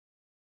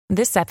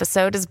This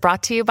episode is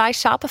brought to you by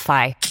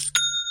Shopify.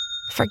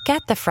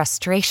 Forget the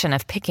frustration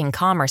of picking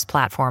commerce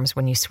platforms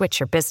when you switch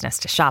your business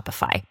to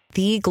Shopify,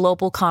 the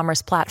global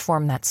commerce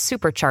platform that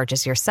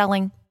supercharges your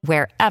selling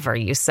wherever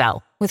you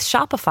sell. With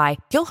Shopify,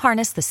 you'll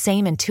harness the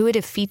same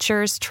intuitive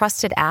features,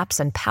 trusted apps,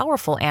 and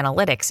powerful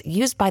analytics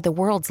used by the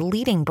world's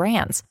leading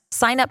brands.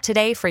 Sign up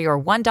today for your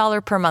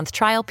 $1 per month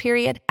trial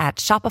period at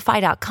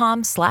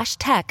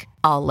shopify.com/tech,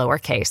 all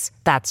lowercase.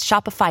 That's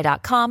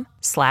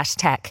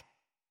shopify.com/tech.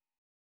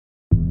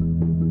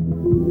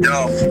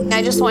 Yo.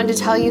 I just wanted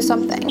to tell you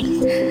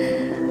something.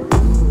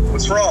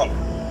 What's wrong?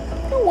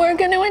 We're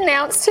going to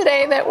announce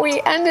today that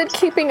we ended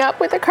keeping up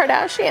with the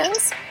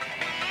Kardashians.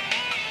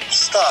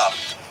 Stop.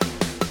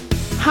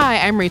 Hi,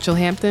 I'm Rachel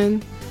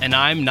Hampton. And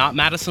I'm not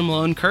Madison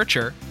Malone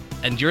Kircher,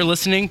 and you're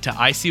listening to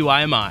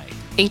ICYMI.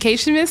 In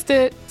case you missed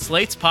it,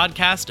 Slate's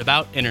podcast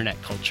about internet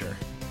culture.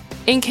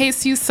 In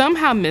case you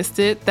somehow missed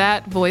it,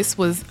 that voice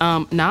was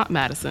not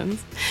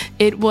Madison's.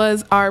 It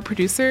was our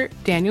producer,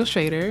 Daniel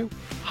Schrader.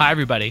 Hi,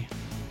 everybody.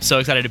 So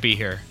excited to be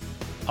here.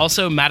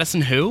 Also,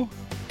 Madison who?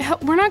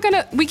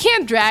 We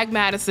can't drag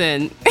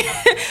Madison.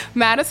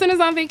 Madison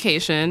is on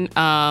vacation.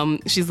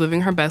 She's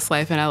living her best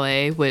life in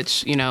LA,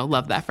 which,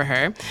 love that for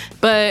her.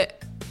 But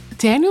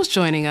Daniel's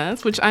joining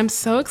us, which I'm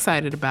so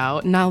excited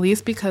about, not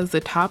least because the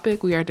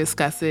topic we are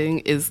discussing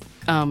is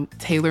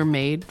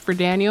tailor-made for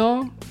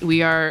Daniel.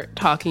 We are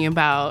talking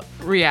about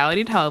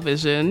reality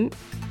television,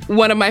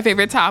 one of my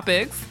favorite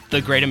topics. The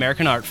great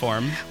American art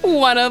form.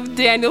 One of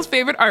Daniel's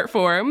favorite art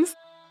forms.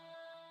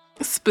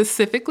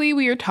 Specifically,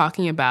 we are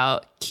talking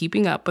about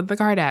Keeping Up with the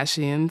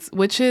Kardashians,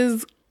 which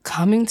is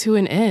coming to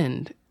an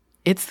end.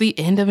 It's the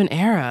end of an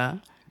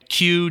era.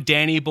 Cue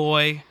Danny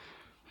Boy,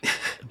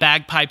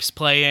 bagpipes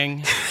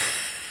playing,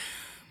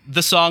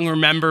 the song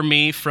Remember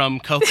Me from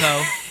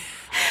Coco.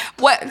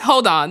 What?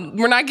 Hold on.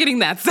 We're not getting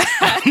that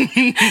sad.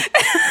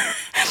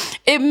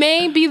 It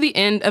may be the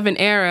end of an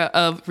era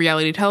of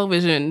reality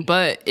television,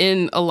 but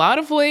in a lot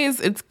of ways,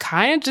 it's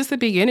kind of just the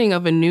beginning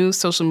of a new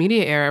social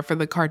media era for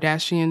the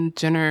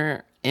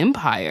Kardashian-Jenner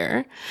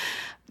empire.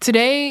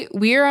 Today,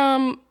 we're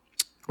going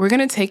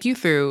to take you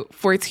through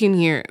 14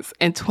 years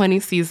and 20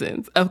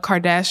 seasons of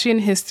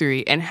Kardashian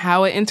history and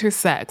how it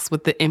intersects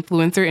with the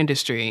influencer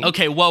industry.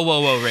 Okay,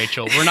 whoa,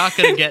 Rachel. We're not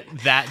going to get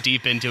that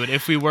deep into it.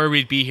 If we were,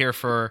 we'd be here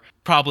for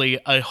probably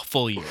a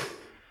full year.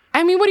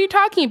 I mean, what are you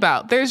talking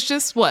about? There's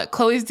just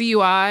Chloe's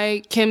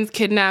DUI, Kim's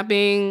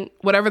kidnapping,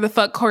 whatever the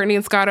fuck Kourtney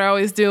and Scott are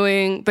always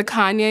doing, the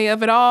Kanye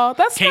of it all.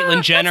 That's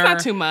Caitlyn Jenner.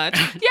 That's not too much.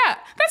 Yeah,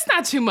 that's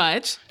not too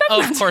much.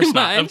 Of course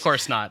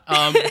not.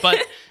 But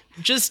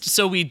just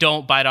so we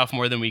don't bite off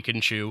more than we can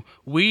chew,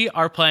 we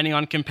are planning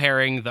on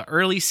comparing the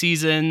early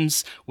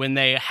seasons when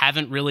they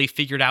haven't really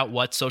figured out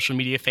what social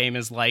media fame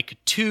is like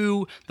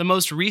to the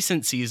most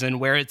recent season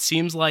where it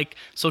seems like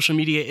social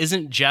media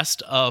isn't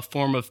just a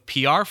form of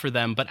PR for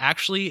them, but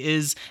actually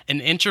is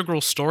an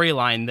integral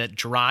storyline that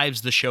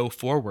drives the show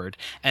forward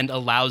and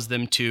allows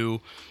them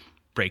to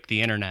break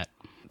the internet.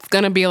 It's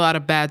going to be a lot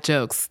of bad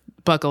jokes.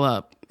 Buckle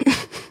up.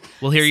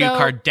 We'll hear you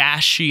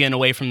Kardashian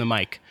away from the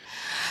mic.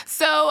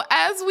 So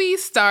as we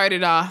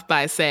started off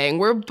by saying,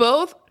 we're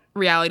both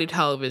reality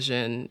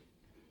television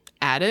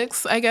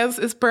addicts, I guess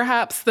is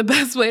perhaps the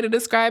best way to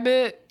describe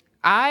it.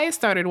 I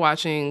started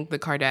watching The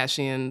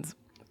Kardashians,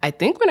 I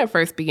think when it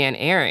first began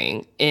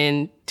airing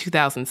in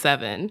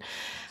 2007.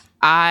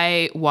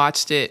 I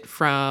watched it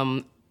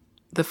from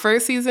the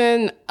first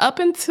season up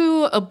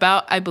into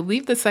about, I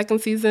believe, the second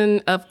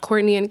season of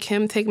Kourtney and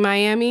Kim Take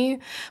Miami.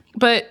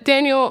 But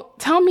Daniel,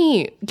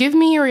 give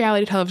me your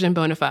reality television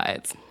bona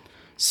fides.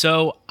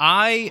 So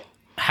I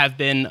have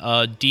been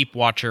a deep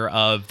watcher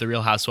of The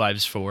Real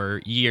Housewives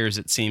for years,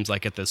 it seems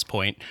like at this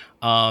point,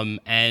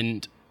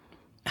 and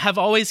have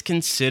always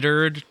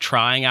considered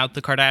trying out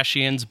The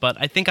Kardashians, but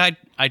I think I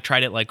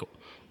tried it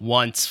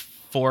once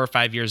 4 or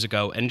 5 years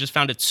ago and just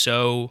found it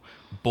so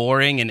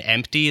boring and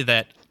empty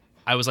that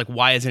I was like,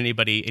 why is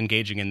anybody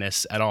engaging in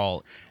this at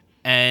all?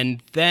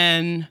 And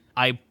then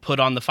I put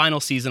on the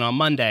final season on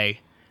Monday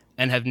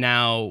and have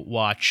now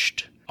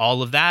watched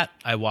all of that.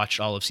 I watched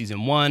all of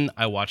season 1.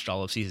 I watched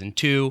all of season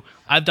 2.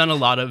 I've done a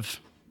lot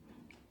of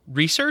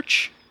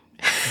research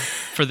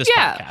for this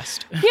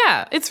podcast.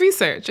 Yeah, it's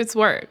research. It's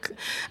work.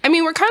 I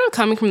mean, we're kind of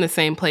coming from the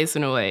same place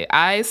in a way.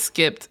 I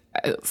skipped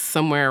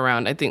somewhere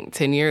around, I think,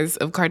 10 years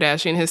of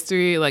Kardashian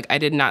history. I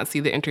did not see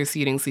the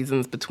interceding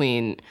seasons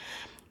between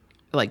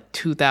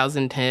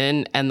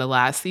 2010 and the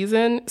last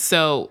season.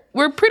 So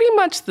we're pretty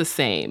much the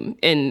same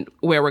in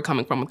where we're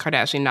coming from with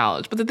Kardashian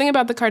knowledge. But the thing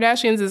about the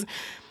Kardashians is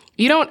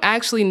you don't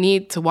actually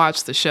need to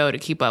watch the show to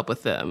keep up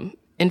with them.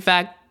 In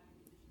fact,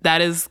 that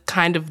is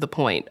kind of the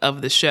point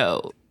of the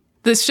show.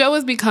 The show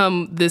has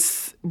become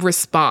this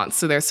response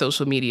to their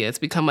social media. It's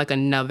become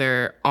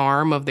another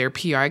arm of their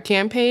PR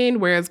campaign,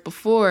 whereas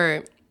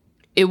before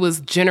it was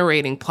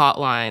generating plot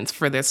lines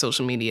for their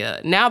social media.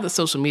 Now the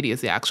social media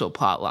is the actual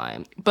plot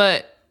line.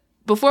 But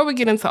before we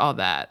get into all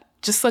that,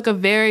 just like a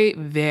very,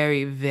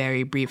 very,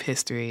 very brief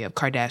history of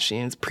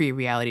Kardashians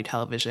pre-reality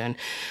television.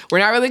 We're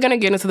not really going to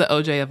get into the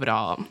OJ of it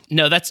all.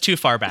 No, that's too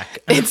far back.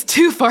 It's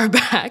too far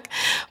back.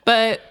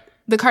 But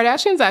the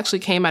Kardashians actually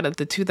came out of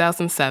the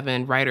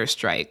 2007 writer's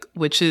strike,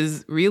 which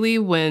is really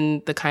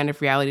when the kind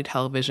of reality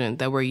television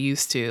that we're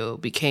used to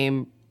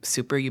became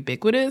super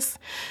ubiquitous.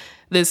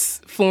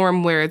 This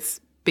form where it's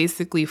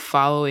basically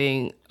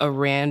following a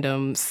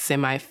random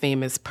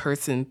semi-famous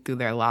person through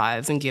their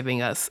lives and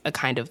giving us a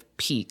kind of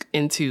peek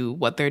into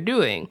what they're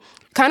doing.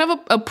 Kind of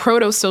a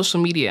proto-social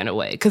media in a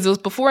way, because it was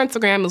before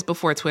Instagram, it was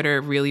before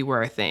Twitter really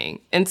were a thing.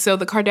 And so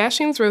the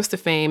Kardashians rose to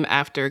fame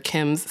after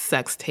Kim's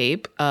sex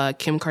tape,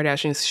 Kim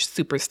Kardashian's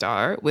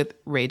Superstar with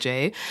Ray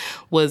J,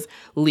 was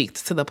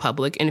leaked to the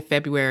public in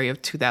February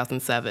of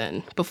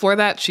 2007. Before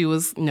that, she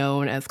was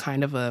known as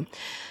kind of a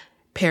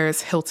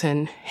Paris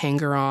Hilton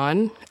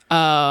hanger-on.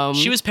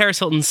 She was Paris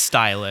Hilton's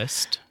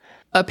stylist.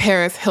 A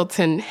Paris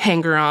Hilton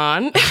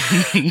hanger-on.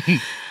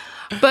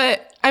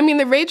 But, I mean,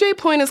 the Ray J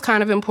point is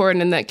kind of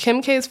important in that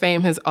Kim K's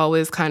fame has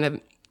always kind of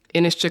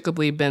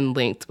inextricably been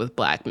linked with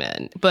Black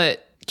men.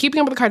 But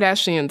Keeping Up with the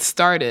Kardashians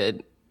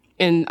started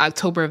in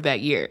October of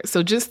that year.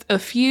 So just a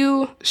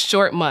few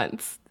short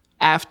months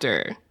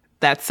after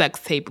that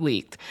sex tape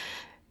leaked,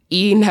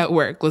 E!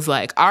 Network was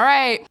like, all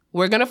right,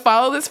 we're going to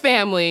follow this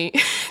family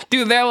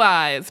through their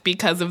lives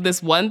because of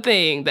this one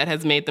thing that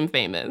has made them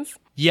famous.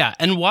 Yeah,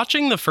 and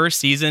watching the first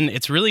season,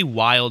 it's really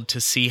wild to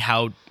see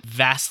how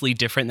vastly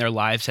different their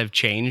lives have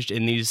changed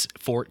in these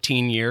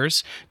 14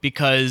 years,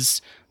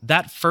 because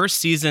that first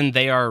season,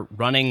 they are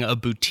running a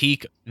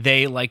boutique.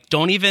 They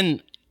don't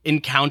even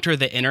encounter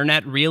the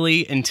internet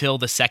really until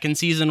the second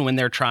season, when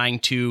they're trying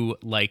to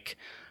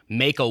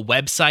make a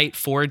website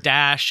for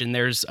Dash, and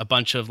there's a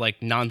bunch of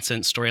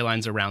nonsense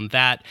storylines around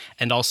that.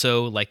 And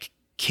also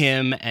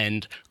Kim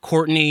and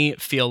Kourtney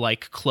feel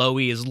like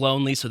Khloe is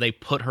lonely, so they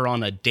put her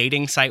on a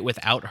dating site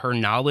without her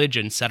knowledge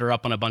and set her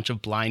up on a bunch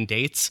of blind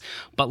dates.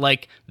 But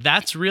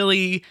that's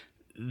really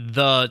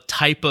the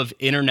type of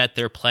internet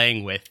they're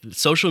playing with.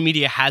 Social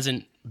media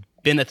hasn't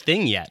been a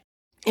thing yet.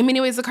 In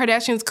many ways, the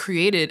Kardashians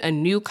created a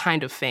new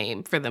kind of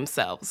fame for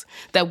themselves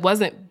that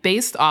wasn't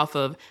based off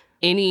of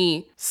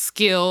any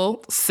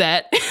skill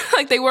set.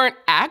 They weren't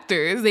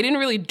actors. They didn't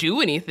really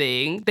do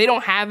anything. They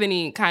don't have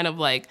any kind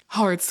of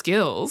hard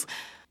skills.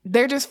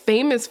 They're just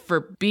famous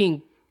for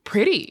being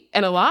pretty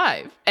and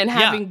alive and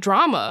having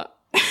drama.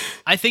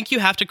 I think you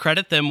have to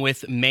credit them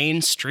with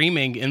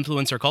mainstreaming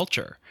influencer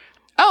culture.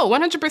 Oh,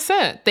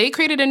 100%. They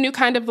created a new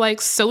kind of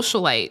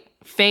socialite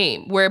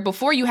fame, where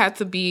before you had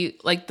to be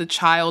the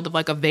child of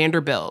a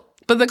Vanderbilt.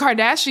 But the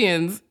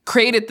Kardashians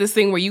created this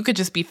thing where you could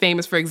just be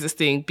famous for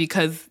existing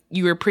because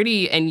you were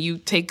pretty and you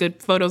take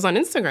good photos on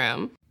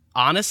Instagram.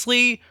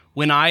 Honestly,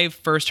 when I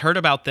first heard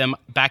about them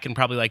back in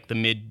probably the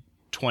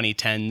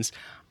mid-2010s,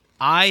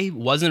 I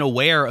wasn't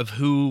aware of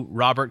who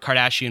Robert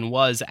Kardashian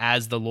was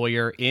as the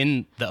lawyer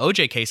in the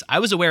OJ case. I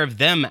was aware of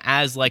them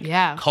as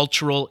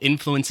cultural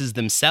influences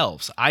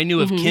themselves. I knew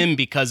of Kim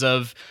because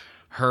of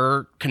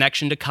her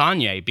connection to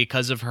Kanye,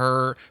 because of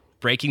her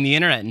breaking the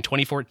internet in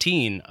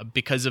 2014,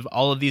 because of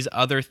all of these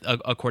other,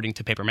 according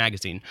to Paper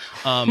Magazine,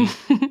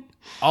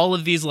 all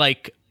of these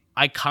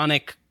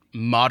iconic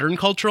modern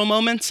cultural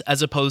moments,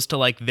 as opposed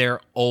to their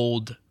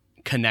old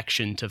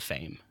connection to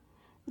fame.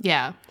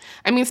 Yeah.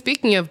 I mean,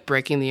 speaking of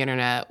breaking the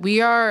internet,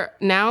 we are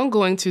now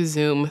going to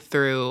zoom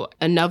through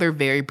another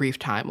very brief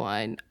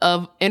timeline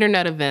of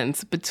internet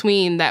events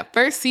between that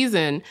first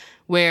season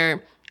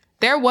where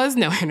there was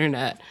no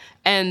internet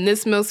and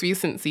this most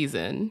recent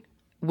season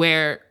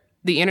where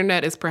the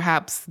internet is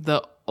perhaps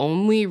the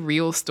only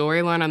real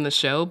storyline on the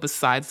show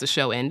besides the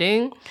show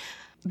ending.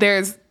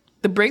 There's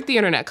the Break the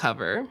Internet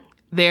cover.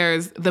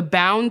 There's the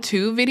Bound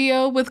 2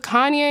 video with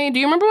Kanye. Do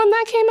you remember when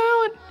that came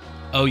out?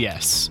 Oh,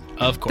 yes.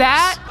 Of course.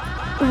 That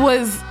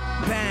was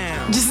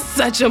just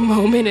such a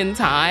moment in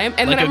time.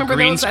 And then I remember a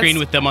green screen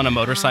with them on a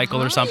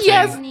motorcycle or something.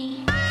 Yes.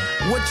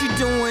 What you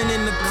doing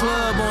in the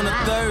club on a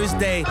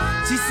Thursday?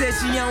 She said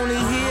she only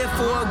here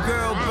for a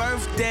girl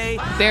birthday.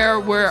 There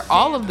were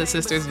all of the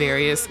sisters'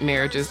 various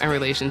marriages and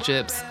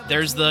relationships.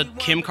 There's the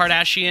Kim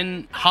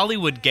Kardashian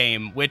Hollywood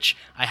game, which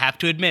I have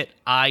to admit,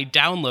 I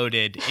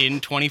downloaded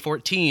in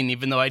 2014,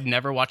 even though I'd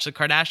never watched the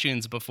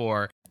Kardashians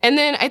before. And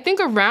then I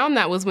think around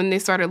that was when they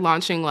started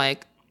launching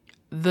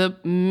the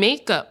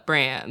makeup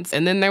brands.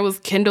 And then there was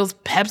Kendall's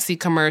Pepsi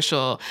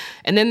commercial.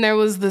 And then there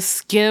was the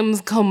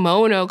Skims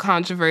kimono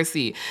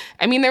controversy.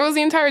 I mean, there was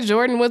the entire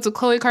Jordan Woods with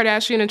Khloe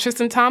Kardashian and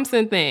Tristan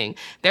Thompson thing.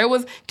 There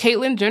was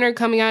Caitlyn Jenner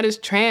coming out as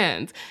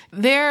trans.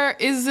 There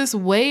is this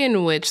way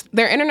in which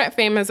their internet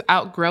fame has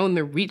outgrown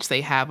the reach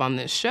they have on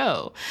this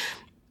show.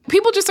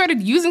 People just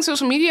started using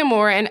social media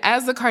more. And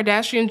as the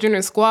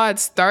Kardashian-Jenner squad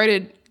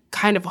started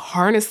kind of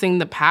harnessing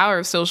the power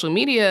of social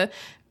media,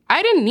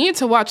 I didn't need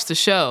to watch the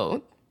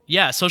show.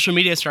 Yeah, social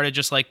media started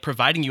just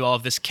providing you all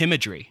of this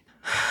Kimagery.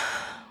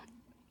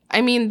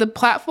 I mean, the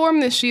platform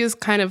that she has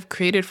kind of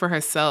created for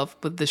herself,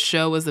 but the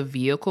show as a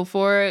vehicle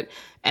for it,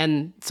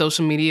 and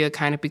social media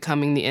kind of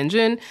becoming the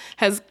engine,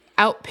 has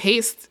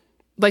outpaced,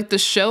 the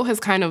show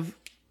has kind of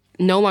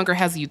no longer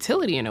has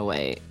utility in a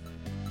way.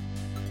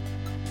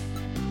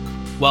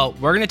 Well,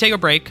 we're going to take a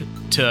break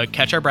to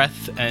catch our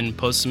breath and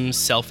post some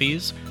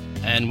selfies.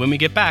 And when we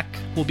get back,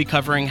 we'll be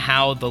covering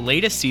how the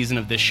latest season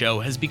of this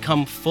show has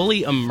become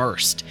fully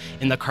immersed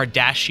in the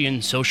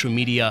Kardashian social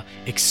media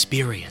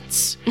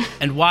experience.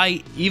 And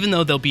why, even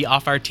though they'll be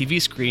off our TV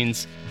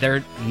screens,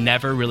 they're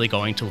never really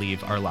going to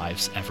leave our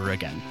lives ever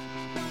again.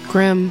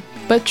 Grim,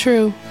 but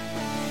true.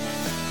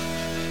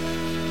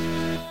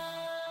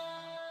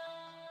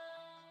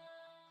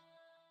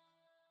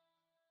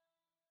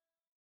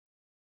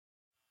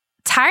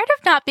 Tired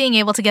of not being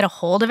able to get a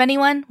hold of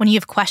anyone when you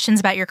have questions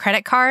about your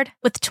credit card?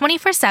 With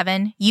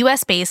 24/7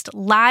 US-based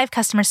live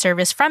customer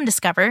service from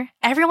Discover,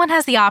 everyone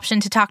has the option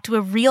to talk to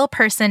a real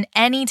person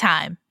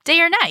anytime, day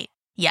or night.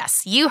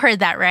 Yes, you heard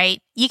that right.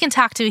 You can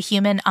talk to a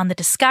human on the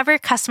Discover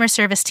customer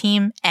service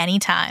team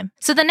anytime.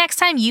 So the next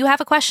time you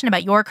have a question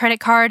about your credit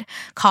card,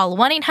 call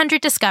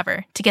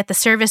 1-800-DISCOVER to get the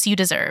service you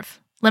deserve.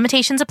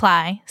 Limitations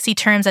apply. See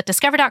terms at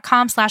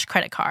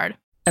discover.com/creditcard.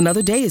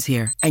 Another day is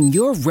here, and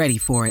you're ready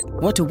for it.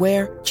 What to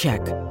wear? Check.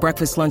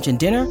 Breakfast, lunch, and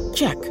dinner?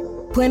 Check.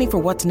 Planning for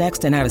what's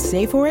next and how to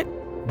save for it?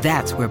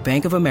 That's where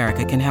Bank of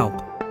America can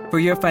help. For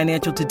your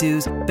financial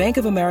to-dos, Bank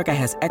of America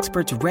has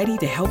experts ready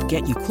to help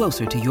get you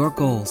closer to your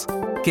goals.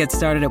 Get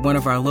started at one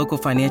of our local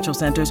financial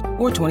centers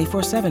or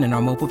 24/7 in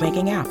our mobile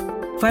banking app.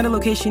 Find a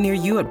location near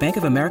you at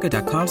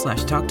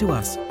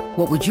bankofamerica.com/talktous.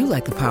 What would you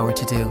like the power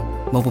to do?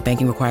 Mobile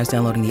banking requires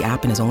downloading the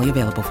app and is only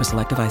available for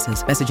select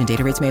devices. Message and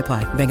data rates may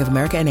apply. Bank of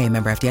America NA,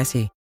 member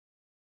FDIC.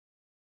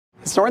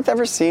 Has North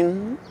ever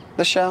seen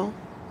the show?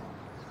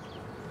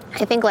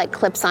 I think like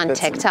clips on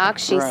TikTok.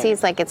 She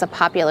sees like it's a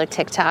popular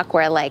TikTok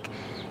where like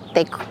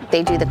they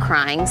do the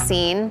crying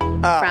scene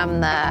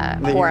from the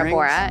Bora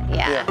Bora.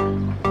 Yeah.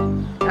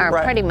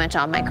 Or pretty much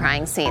all my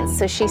crying scenes.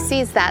 So she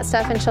sees that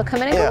stuff and she'll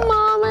come in and go,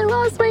 Mom, I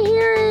lost my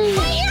hearing.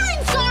 My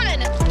hearing's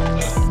gone!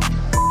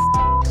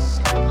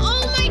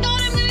 Oh my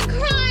God, I'm gonna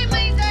cry.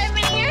 My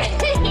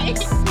hearing.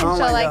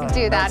 She'll like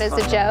do that as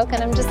a joke.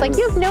 And I'm just like,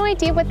 you have no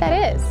idea what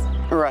that is.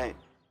 Right.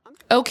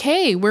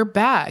 Okay, we're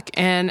back.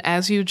 And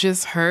as you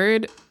just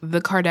heard, the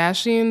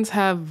Kardashians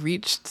have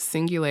reached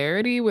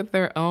singularity with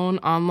their own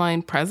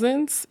online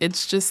presence.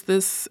 It's just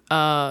this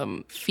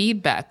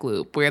feedback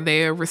loop where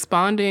they are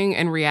responding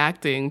and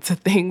reacting to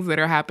things that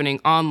are happening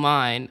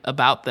online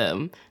about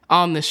them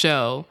on the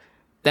show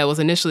that was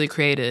initially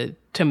created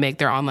to make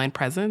their online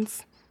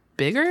presence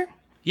bigger.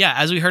 Yeah,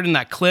 as we heard in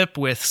that clip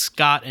with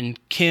Scott and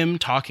Kim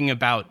talking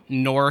about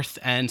North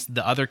and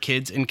the other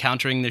kids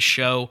encountering the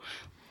show,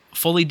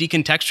 fully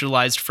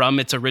decontextualized from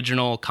its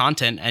original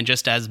content and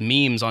just as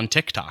memes on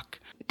TikTok.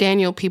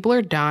 Daniel, people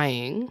are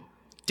dying.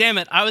 Damn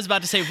it, I was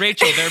about to say,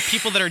 Rachel, there are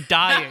people that are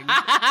dying.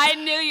 I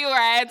knew you were.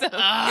 I had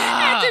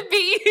to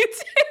beat you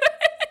to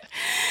it.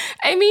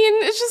 I mean,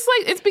 it's just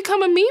like, it's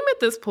become a meme at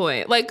this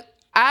point. Like,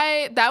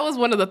 that was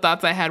one of the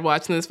thoughts I had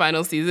watching this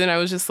final season. I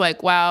was just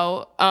like,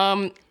 wow,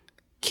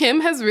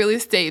 Kim has really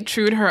stayed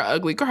true to her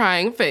ugly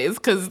crying face,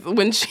 because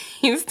when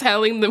she's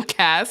telling the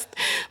cast,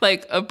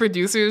 like a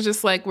producer is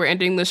just like, we're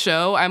ending the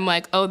show, I'm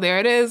like, oh, there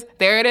it is,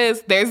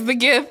 there's the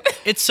gif.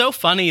 It's so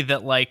funny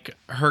that like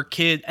her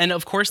kid, and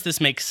of course this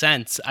makes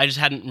sense, I just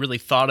hadn't really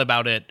thought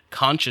about it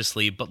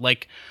consciously, but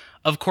like,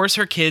 of course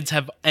her kids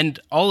have, and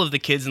all of the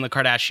kids in the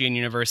Kardashian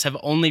universe have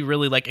only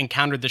really like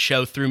encountered the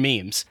show through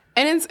memes.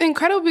 And it's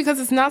incredible because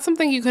it's not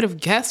something you could have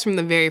guessed from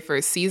the very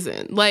first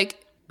season. Like,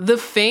 the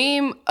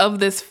fame of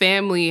this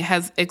family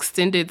has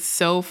extended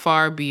so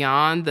far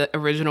beyond the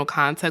original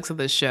context of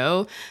the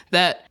show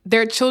that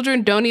their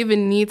children don't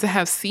even need to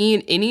have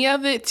seen any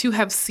of it to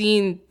have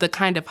seen the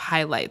kind of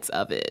highlights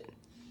of it.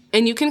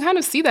 And you can kind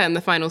of see that in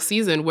the final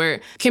season,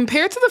 where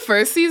compared to the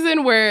first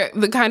season where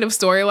the kind of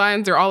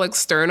storylines are all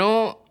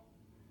external,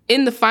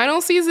 in the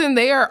final season,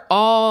 they are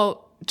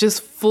all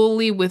just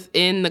fully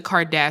within the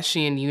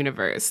Kardashian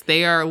universe.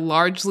 They are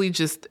largely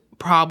just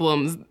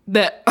problems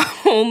that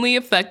only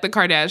affect the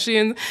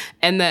Kardashians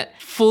and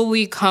that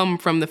fully come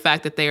from the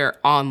fact that they are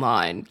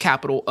online,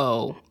 capital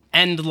O.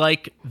 And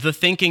like the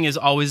thinking is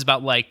always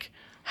about like,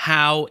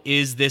 how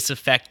is this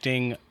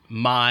affecting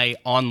my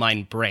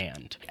online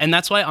brand? And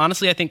that's why,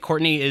 honestly, I think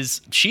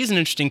she's an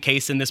interesting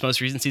case in this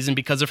most recent season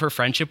because of her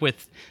friendship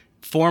with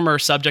former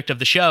subject of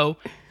the show,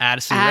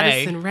 Addison Rae.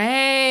 Addison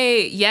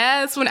Rae.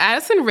 Yes. When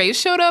Addison Rae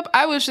showed up,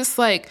 I was just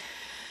like,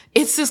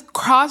 it's this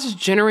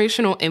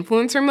cross-generational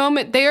influencer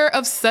moment. They are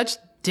of such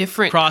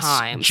different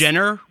times.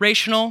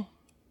 Cross-generational?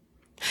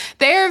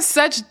 They are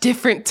such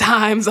different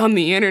times on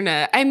the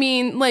internet. I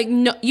mean, like,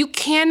 no, you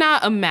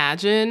cannot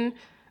imagine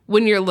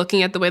when you're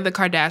looking at the way the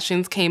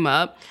Kardashians came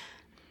up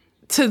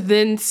to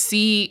then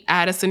see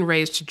Addison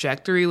Rae's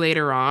trajectory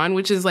later on,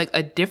 which is like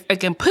a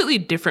completely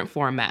different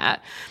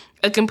format,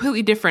 a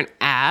completely different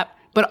app,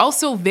 but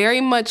also very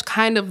much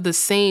kind of the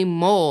same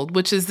mold,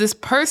 which is this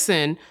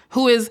person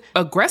who is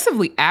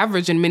aggressively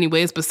average in many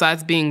ways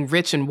besides being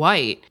rich and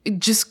white,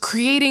 just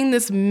creating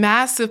this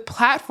massive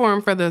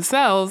platform for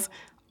themselves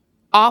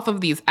off of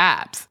these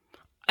apps.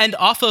 And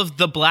off of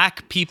the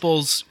Black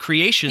people's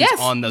creations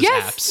on those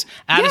apps.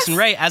 Addison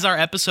Rae, as our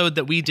episode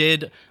that we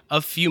did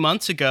a few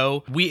months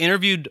ago, we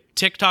interviewed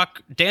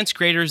TikTok dance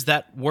creators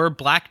that were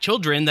Black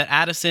children that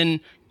Addison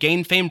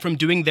gained fame from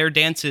doing their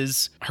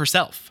dances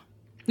herself.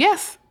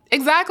 Yes,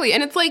 exactly.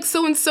 And it's like,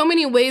 so in so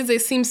many ways, they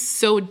seem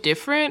so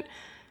different,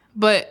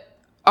 but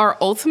are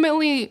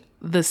ultimately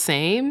the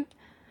same.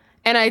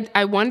 And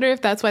I wonder if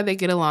that's why they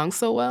get along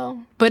so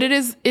well. But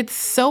it's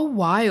so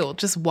wild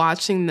just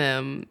watching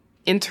them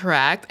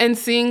interact and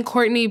seeing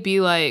Courtney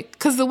be like,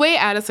 because the way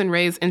Addison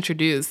Rae is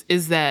introduced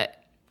is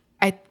that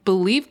I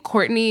believe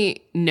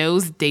Courtney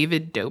knows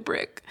David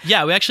Dobrik.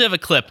 Yeah, we actually have a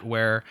clip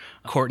where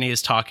Courtney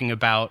is talking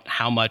about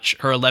how much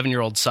her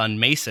 11-year-old son,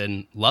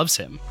 Mason, loves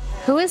him.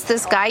 Who is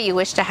this guy you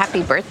wished a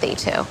happy birthday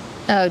to?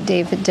 Oh,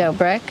 David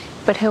Dobrik.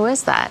 But who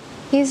is that?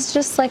 He's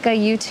just like a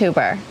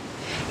YouTuber.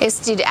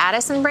 Did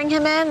Addison bring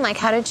him in? Like,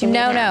 how did you meet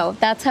him? No,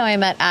 that's how I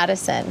met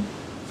Addison.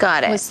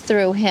 Got it. Was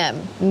through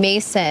him.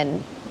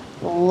 Mason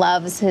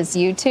loves his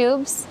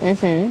YouTubes.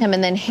 Him,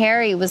 and then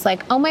Harry was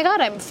like, oh my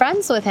God, I'm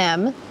friends with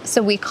him.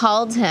 So we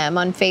called him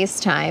on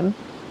FaceTime,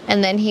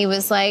 and then he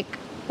was like,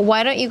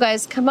 why don't you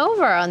guys come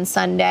over on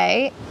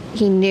Sunday?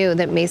 He knew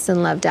that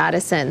Mason loved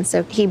Addison,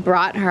 so he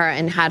brought her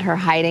and had her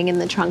hiding in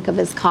the trunk of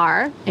his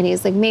car. And he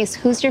was like, Mace,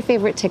 who's your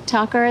favorite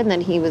TikToker? And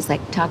then he was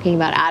like talking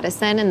about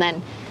Addison, and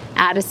then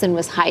Addison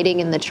was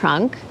hiding in the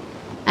trunk.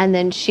 And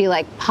then she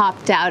like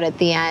popped out at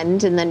the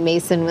end, and then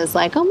Mason was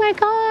like, oh my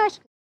gosh.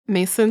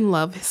 Mason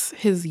loves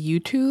his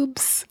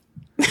YouTubes.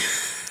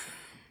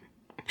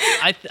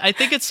 I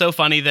think it's so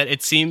funny that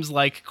it seems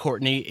like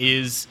Courtney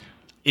is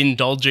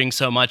indulging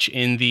so much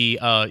in the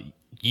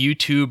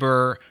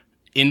YouTuber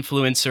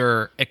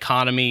influencer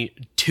economy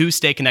to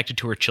stay connected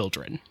to her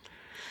children.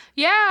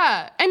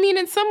 Yeah. I mean,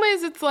 in some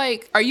ways, it's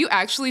like, are you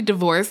actually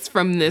divorced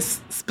from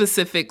this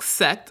specific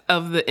sect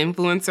of the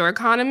influencer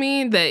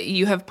economy that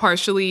you have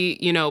partially,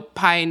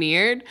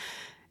 pioneered?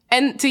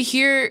 And to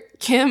hear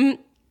Kim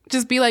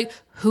just be like,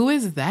 who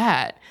is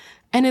that?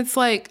 And it's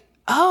like,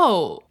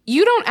 oh,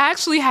 you don't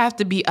actually have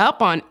to be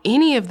up on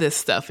any of this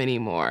stuff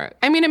anymore.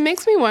 I mean, it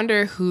makes me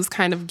wonder who's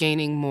kind of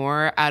gaining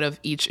more out of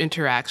each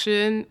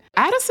interaction.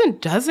 Addison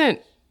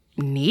doesn't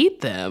need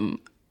them,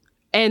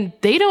 and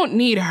they don't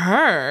need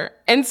her.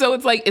 And so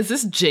it's like, is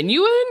this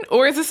genuine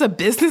or is this a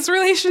business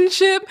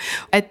relationship?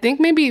 I think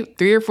maybe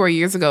 3 or 4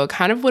 years ago, it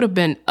kind of would have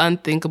been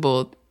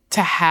unthinkable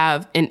to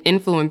have an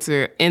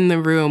influencer in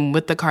the room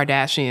with the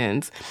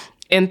Kardashians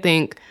and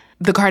think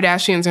the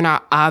Kardashians are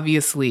not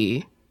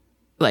obviously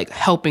like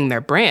helping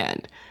their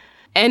brand.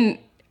 And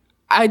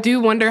I do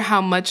wonder how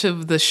much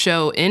of the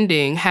show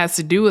ending has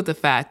to do with the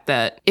fact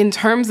that in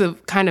terms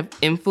of kind of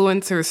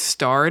influencer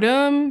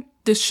stardom,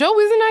 the show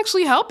isn't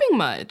actually helping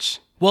much.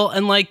 Well,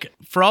 and like,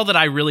 for all that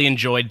I really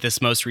enjoyed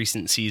this most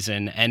recent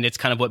season, and it's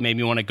kind of what made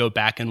me want to go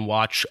back and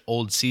watch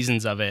old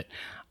seasons of it,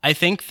 I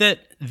think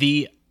that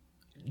the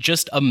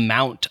just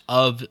amount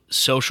of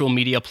social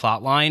media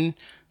plotline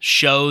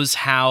shows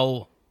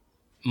how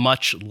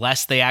much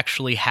less they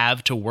actually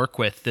have to work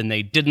with than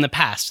they did in the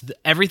past.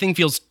 Everything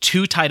feels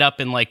too tied up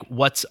in like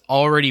what's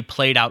already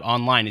played out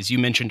online, as you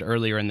mentioned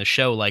earlier in the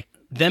show, like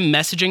them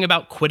messaging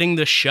about quitting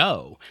the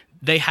show.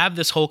 They have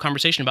this whole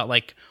conversation about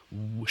like,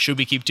 should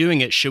we keep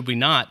doing it? Should we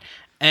not?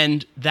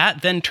 And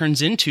that then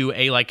turns into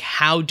a like,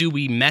 how do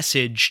we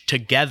message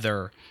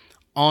together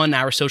on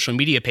our social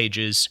media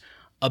pages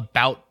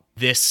about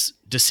this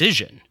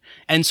decision?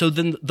 And so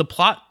then the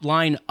plot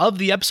line of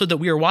the episode that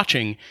we are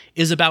watching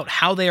is about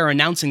how they are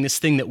announcing this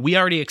thing that we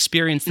already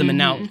experienced them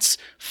announce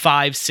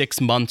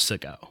 5-6 months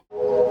ago.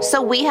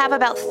 So we have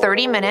about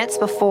 30 minutes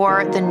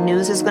before the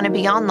news is going to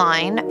be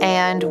online,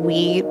 and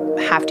we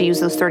have to use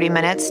those 30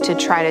 minutes to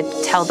try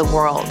to tell the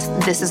world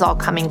this is all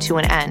coming to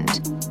an end.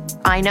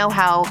 I know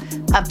how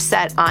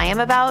upset I am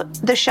about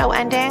the show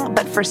ending,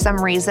 but for some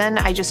reason,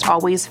 I just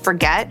always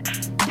forget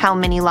how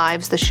many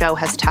lives the show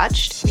has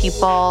touched.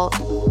 People,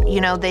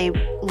 they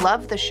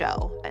love the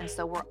show, and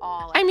so we're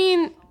all... I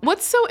mean,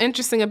 what's so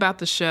interesting about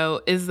the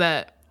show is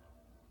that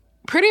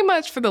pretty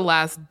much for the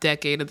last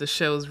decade of the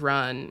show's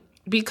run,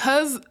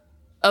 because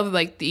of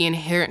like the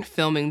inherent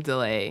filming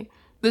delay,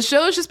 the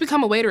show has just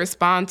become a way to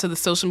respond to the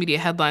social media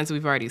headlines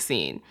we've already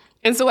seen.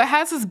 And so it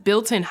has this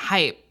built-in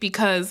hype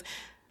because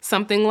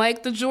something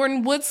like the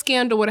Jordyn Woods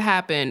scandal would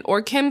happen,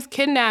 or Kim's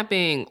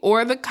kidnapping,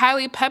 or the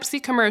Kylie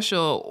Pepsi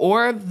commercial,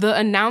 or the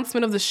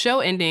announcement of the show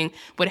ending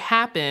would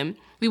happen.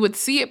 We would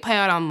see it play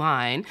out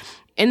online,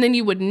 and then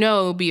you would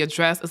know it would be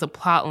addressed as a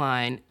plot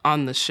line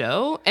on the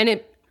show. And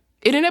it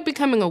ended up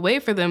becoming a way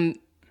for them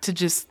to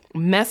just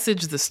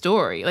message the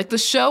story. Like, the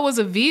show was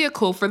a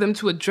vehicle for them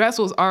to address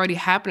what was already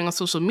happening on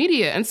social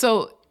media. And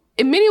so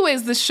in many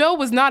ways, the show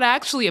was not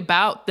actually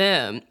about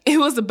them. It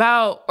wasn't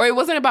about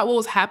what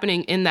was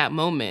happening in that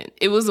moment.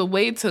 It was a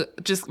way to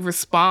just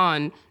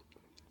respond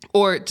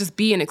or just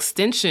be an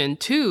extension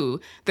to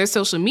their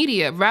social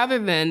media rather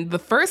than the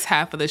first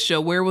half of the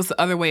show where it was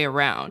the other way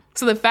around.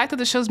 So the fact that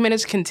the show's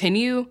managed to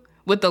continue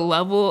with the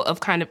level of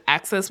kind of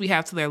access we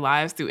have to their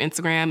lives through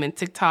Instagram and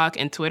TikTok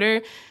and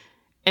Twitter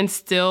and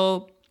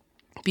still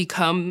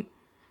become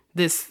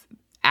this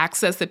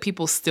access that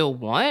people still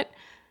want.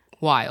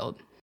 Wild.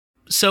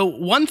 So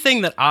one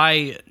thing that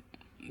I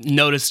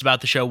noticed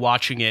about the show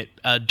watching it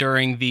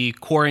during the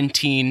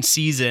quarantine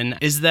season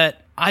is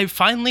that I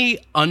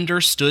finally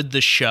understood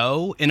the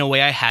show in a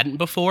way I hadn't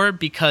before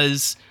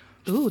because...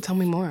 Ooh, tell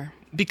me more.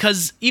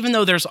 Because even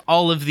though there's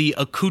all of the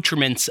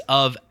accoutrements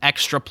of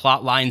extra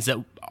plot lines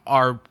that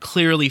are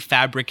clearly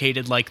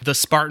fabricated, like the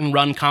Spartan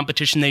Run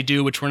competition they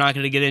do, which we're not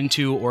going to get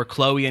into, or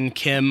Chloe and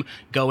Kim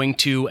going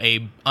to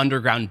a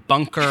underground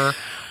bunker,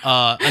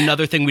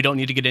 another thing we don't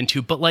need to get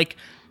into, but like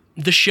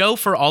the show,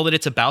 for all that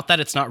it's about that,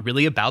 it's not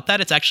really about that.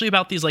 It's actually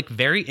about these like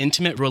very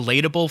intimate,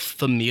 relatable,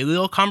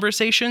 familial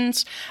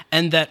conversations,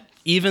 and that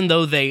even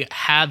though they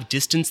have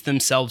distanced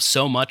themselves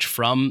so much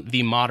from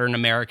the modern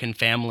American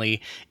family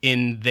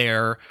in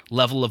their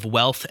level of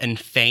wealth and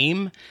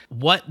fame,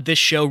 what this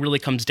show really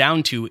comes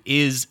down to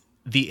is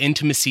the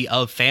intimacy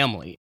of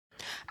family.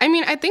 I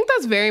mean, I think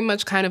that's very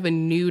much kind of a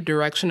new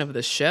direction of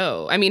the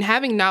show. I mean,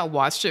 having not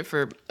watched it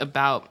for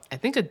about, I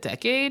think, a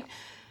decade,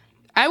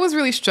 I was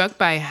really struck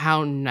by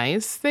how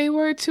nice they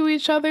were to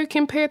each other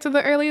compared to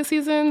the earlier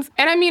seasons.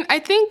 And I mean, I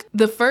think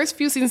the first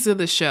few seasons of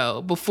the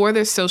show, before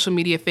their social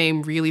media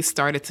fame really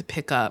started to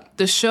pick up,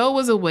 the show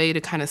was a way to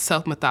kind of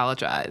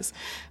self-mythologize.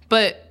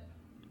 But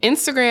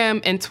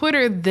Instagram and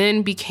Twitter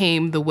then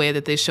became the way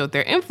that they showed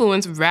their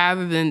influence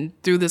rather than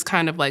through this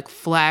kind of like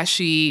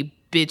flashy,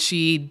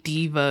 bitchy,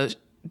 diva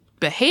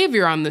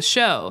behavior on the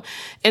show.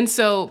 And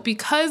so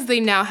because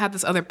they now have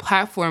this other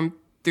platform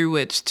through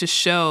which to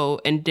show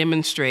and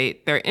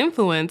demonstrate their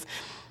influence,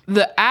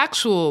 the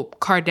actual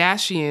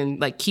Kardashian,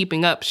 like,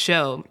 Keeping Up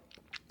show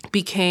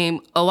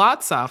became a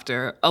lot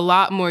softer, a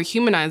lot more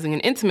humanizing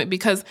and intimate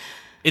because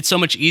it's so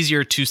much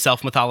easier to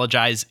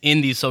self-mythologize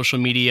in these social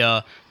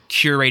media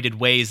curated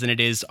ways than it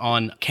is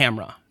on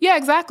camera. Yeah,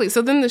 exactly.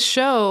 So then the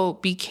show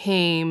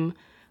became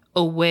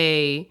a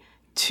way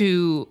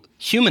to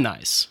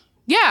humanize.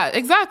 Yeah,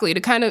 exactly. To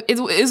kind of,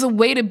 is a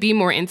way to be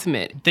more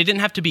intimate. They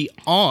didn't have to be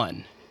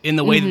on in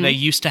the way that they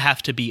used to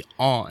have to be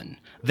on.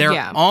 Their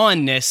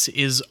onness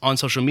is on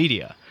social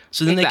media.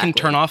 So then they can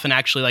turn off and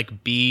actually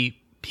like be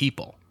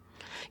people.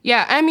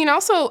 Yeah, I mean,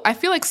 also, I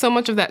feel like so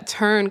much of that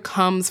turn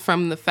comes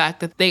from the fact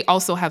that they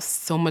also have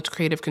so much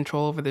creative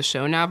control over the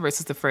show now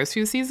versus the first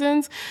few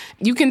seasons.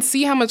 You can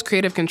see how much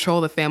creative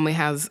control the family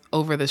has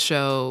over the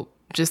show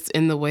just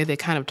in the way they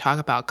kind of talk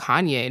about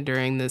Kanye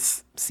during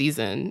this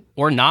season.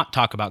 Or not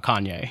talk about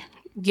Kanye.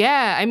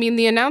 Yeah, I mean,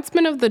 the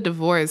announcement of the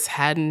divorce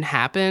hadn't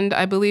happened,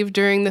 I believe,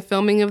 during the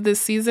filming of this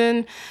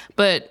season,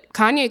 but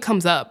Kanye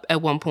comes up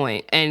at one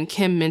point and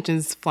Kim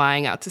mentions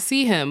flying out to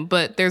see him,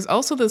 but there's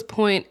also this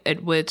point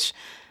at which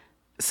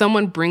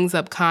someone brings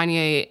up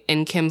Kanye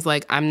and Kim's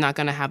like, I'm not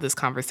going to have this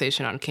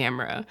conversation on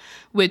camera,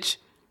 which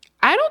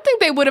I don't think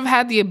they would have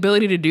had the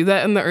ability to do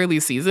that in the early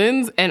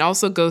seasons, and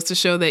also goes to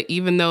show that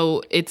even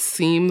though it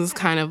seems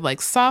kind of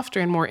like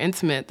softer and more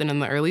intimate than in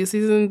the early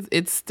seasons,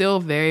 it's still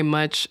very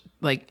much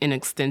like an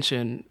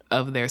extension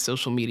of their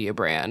social media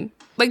brand.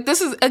 Like,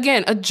 this is,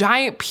 again, a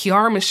giant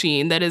PR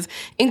machine that is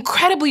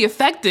incredibly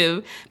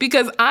effective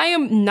because I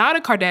am not a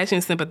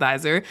Kardashian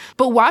sympathizer,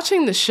 but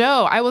watching the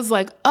show, I was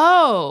like,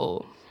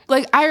 oh,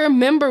 like, I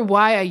remember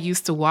why I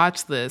used to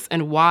watch this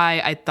and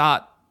why I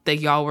thought that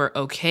y'all were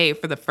okay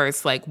for the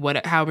first, like,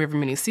 however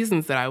many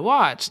seasons that I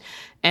watched.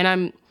 And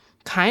I'm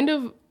kind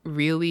of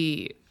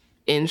really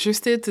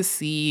interested to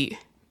see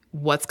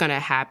what's going to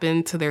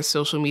happen to their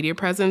social media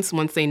presence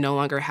once they no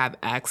longer have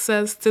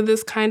access to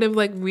this kind of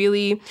like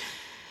really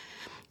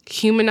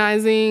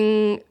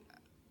humanizing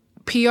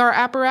PR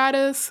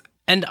apparatus.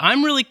 And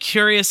I'm really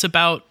curious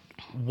about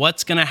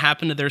what's going to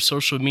happen to their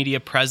social media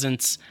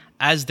presence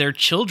as their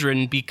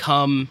children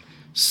become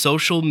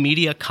social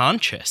media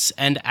conscious.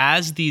 And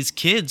as these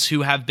kids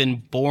who have been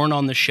born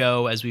on the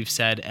show, as we've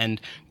said,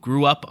 and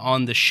grew up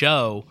on the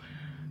show,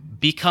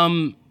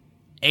 become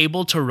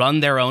able to run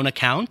their own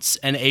accounts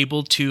and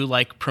able to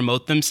like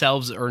promote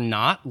themselves or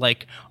not?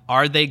 Like,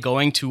 are they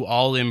going to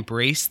all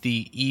embrace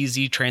the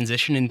easy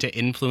transition into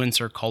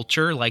influencer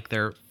culture like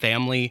their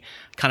family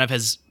kind of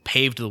has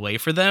paved the way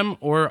for them?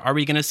 Or are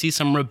we going to see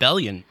some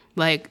rebellion?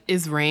 Like,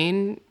 is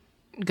Rain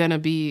going to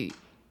be,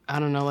 I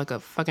don't know, like a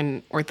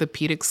fucking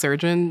orthopedic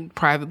surgeon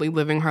privately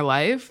living her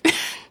life?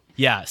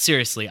 Yeah,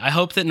 seriously. I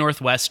hope that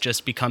Northwest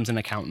just becomes an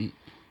accountant.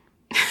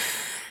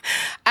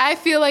 I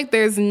feel like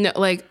there's no,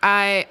 like,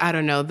 I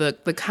don't know, the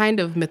kind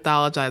of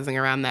mythologizing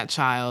around that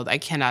child, I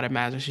cannot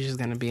imagine she's just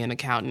going to be an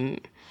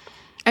accountant.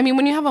 I mean,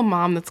 when you have a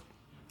mom that's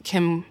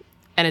Kim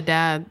and a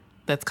dad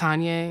that's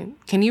Kanye,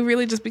 can you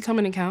really just become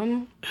an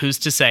accountant? Who's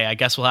to say? I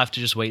guess we'll have to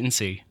just wait and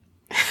see.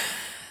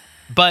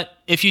 But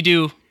if you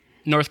do,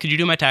 North, could you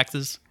do my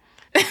taxes?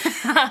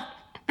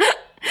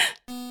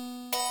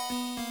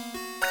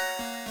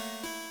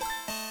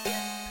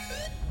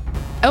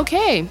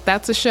 Okay,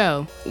 that's a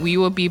show. We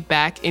will be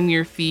back in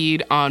your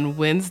feed on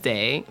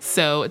Wednesday,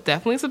 so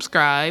definitely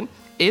subscribe.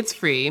 It's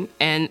free,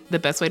 and the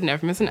best way to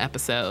never miss an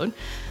episode.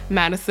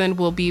 Madison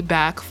will be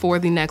back for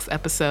the next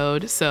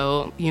episode,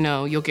 so, you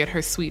know, you'll get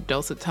her sweet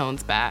dulcet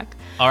tones back.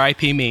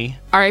 R.I.P. me.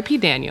 R.I.P.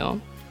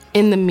 Daniel.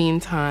 In the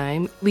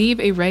meantime, leave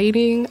a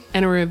rating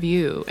and a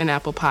review in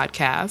Apple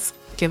Podcasts.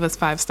 Give us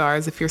 5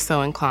 stars if you're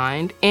so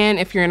inclined. And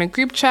if you're in a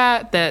group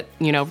chat that,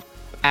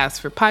 asks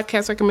for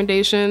podcast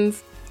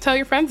recommendations, tell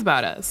your friends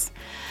about us.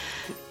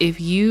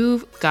 If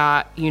you've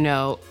got,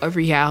 a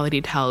reality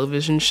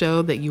television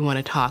show that you want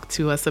to talk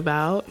to us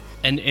about,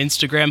 an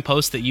Instagram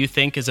post that you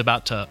think is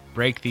about to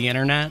break the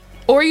internet,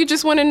 or you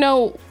just want to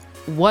know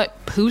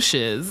what poosh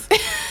is,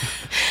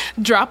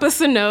 drop us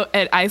a note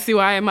at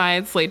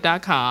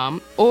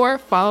ICYMI@slate.com or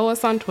follow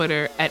us on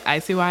Twitter at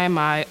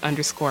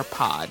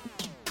ICYMI_pod.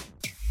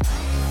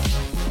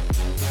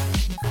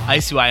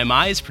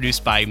 ICYMI is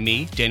produced by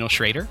me, Daniel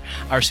Schrader.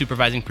 Our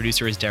supervising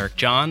producer is Derek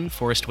John.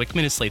 Forrest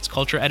Wickman is Slate's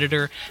culture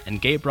editor, and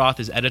Gabe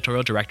Roth is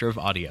editorial director of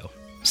audio.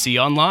 See you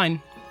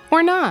online.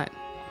 Or not. I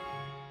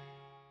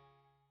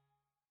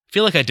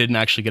feel like I didn't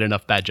actually get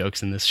enough bad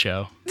jokes in this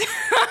show.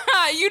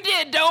 You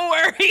did, don't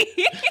worry.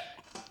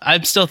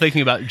 I'm still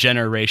thinking about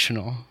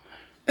generational.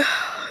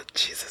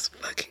 Jesus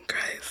fucking